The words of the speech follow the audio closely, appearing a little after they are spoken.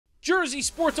Jersey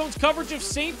Sports Zone's coverage of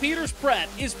St. Peter's Prep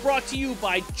is brought to you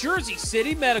by Jersey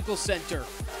City Medical Center.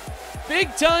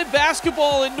 Big-time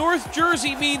basketball in North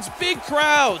Jersey means big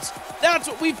crowds. That's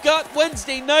what we've got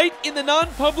Wednesday night in the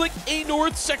non-public A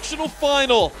North sectional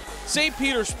final. St.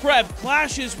 Peter's Prep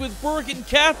clashes with Bergen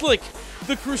Catholic.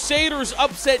 The Crusaders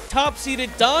upset top-seeded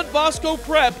Don Bosco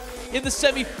Prep in the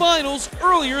semifinals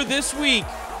earlier this week.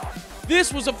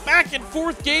 This was a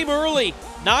back-and-forth game early.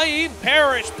 Naeem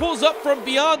Parrish pulls up from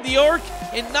beyond the arc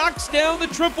and knocks down the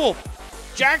triple.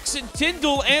 Jackson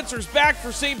Tyndall answers back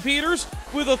for St. Peter's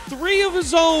with a three of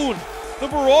his own. The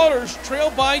Marauders trail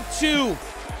by 2.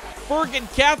 Bergen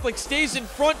Catholic stays in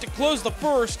front to close the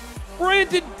first.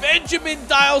 Brandon Benjamin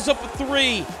dials up a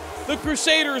 3. The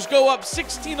Crusaders go up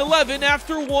 16-11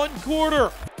 after one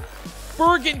quarter.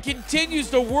 Bergen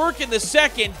continues to work in the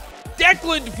second.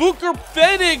 Declan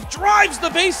Vuker-Benning drives the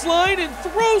baseline and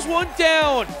throws one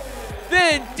down.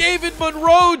 Then David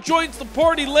Monroe joins the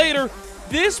party later.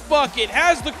 This bucket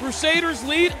has the Crusaders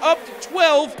lead up to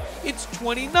 12. It's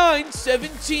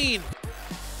 29-17.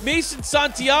 Mason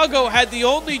Santiago had the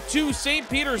only 2 St.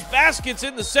 Peter's baskets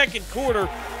in the second quarter.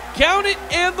 Count it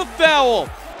and the foul.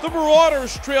 The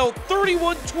Marauders trail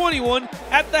 31-21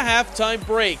 at the halftime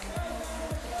break.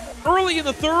 Early in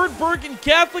the third, Bergen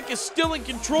Catholic is still in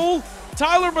control.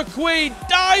 Tyler McQuaid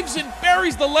dives and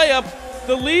buries the layup.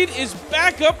 The lead is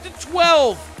back up to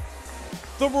 12.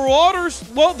 The Marauders,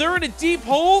 well, they're in a deep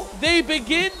hole. They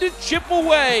begin to chip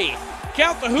away.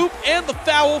 Count the hoop and the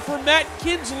foul for Matt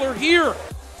Kinsler here.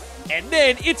 And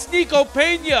then it's Nico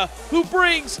Pena who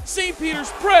brings St.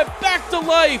 Peter's Prep back to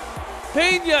life.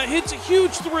 Pena hits a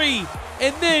huge 3.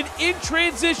 And then in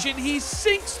transition, he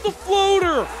sinks the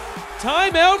floater.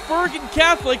 Timeout, Bergen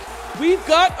Catholic. We've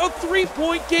got a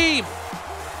 3-point game.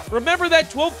 Remember that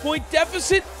 12-point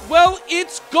deficit? Well,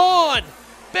 it's gone.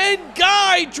 Ben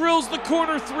Guy drills the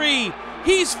corner 3.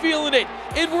 He's feeling it,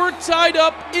 and we're tied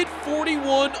up at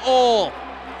 41 all.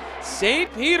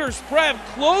 St. Peter's Prep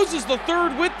closes the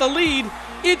third with the lead.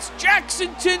 It's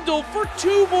Jackson Tyndall for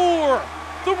 2 more.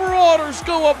 The Marauders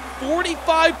go up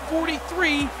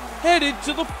 45-43, headed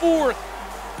to the fourth.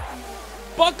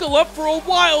 Buckle up for a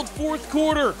wild fourth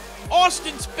quarter.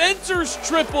 Austin Spencer's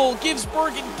triple gives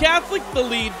Bergen Catholic the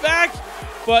lead back,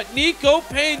 but Nico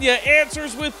Pena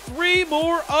answers with 3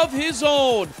 more of his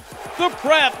own. The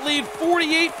Prep lead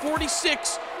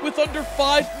 48-46 with under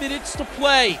 5 minutes to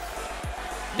play.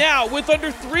 Now, with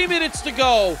under 3 minutes to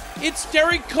go, it's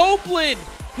Terry Copeland.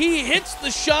 He hits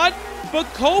the shot, but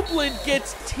Copeland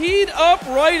gets teed up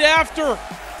right after.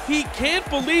 He can't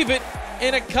believe it,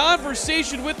 and a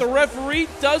conversation with the referee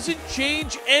doesn't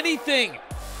change anything.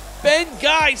 Ben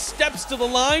Guy steps to the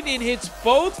line and hits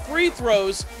both free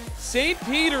throws. St.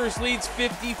 Peter's leads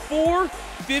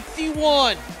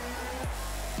 54-51.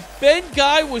 Ben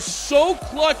Guy was so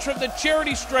clutch from the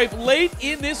charity stripe late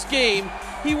in this game.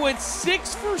 He went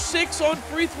 6 for 6 on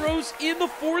free throws in the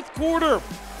fourth quarter.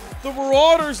 The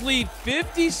Marauders lead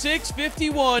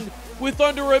 56-51 with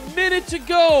under a minute to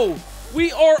go.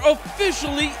 We are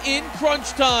officially in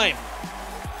crunch time.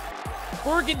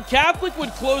 Bergen Catholic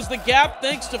would close the gap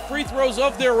thanks to free throws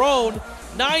of their own.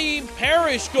 Naeem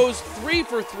Parrish goes 3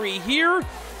 for 3 here,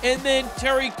 and then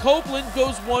Terry Copeland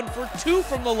goes 1 for 2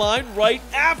 from the line right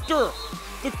after.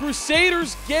 The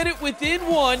Crusaders get it within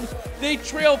 1. They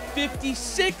trail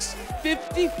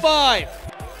 56-55.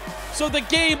 So the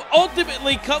game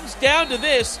ultimately comes down to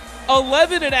this.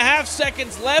 11.5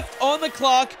 seconds left on the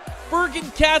clock.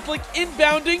 Bergen Catholic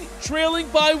inbounding, trailing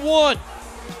by 1.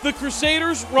 The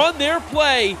Crusaders run their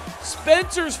play.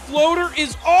 Spencer's floater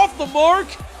is off the mark.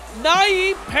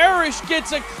 Naeem Parrish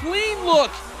gets a clean look.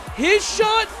 His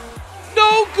shot,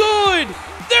 no good.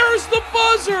 There's the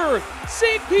buzzer.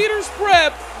 St. Peter's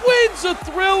Prep wins a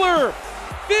thriller.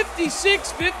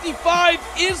 56-55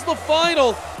 is the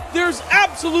final. There's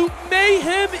absolute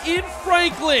mayhem in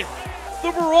Franklin.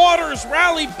 The Marauders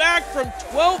rally back from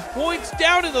 12 points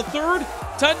down in the third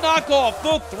to knock off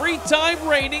the 3-time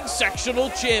reigning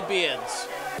sectional champions.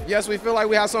 Yes, we feel like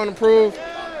we have something to prove.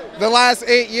 The last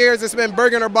 8 years, it's been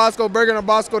Bergen or Bosco, Bergen or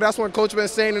Bosco. That's what Coach been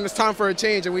saying, and it's time for a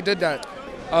change, and we did that.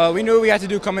 We knew what we had to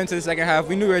do coming into the second half.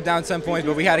 We knew we were down 10 points,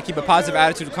 but we had to keep a positive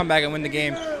attitude to come back and win the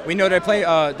game. We know they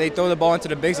throw the ball into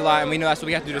the bigs a lot, and we know that's what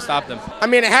we have to do to stop them. I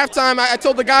mean, at halftime, I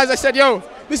told the guys, I said, yo,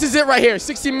 this is it right here.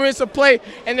 60 minutes of play,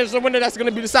 and there's a winner that's going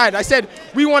to be decided. I said,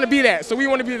 we want to be that. So we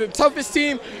want to be the toughest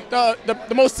team,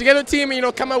 the most together team,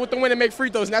 and, come out with the win and make free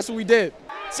throws, and that's what we did.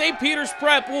 St. Peter's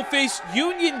Prep will face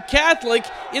Union Catholic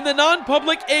in the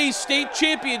non-public A state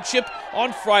championship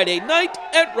on Friday night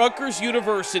at Rutgers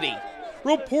University.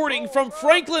 Reporting from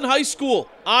Franklin High School,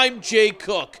 I'm Jay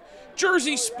Cook.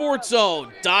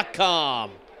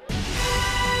 JerseySportsZone.com.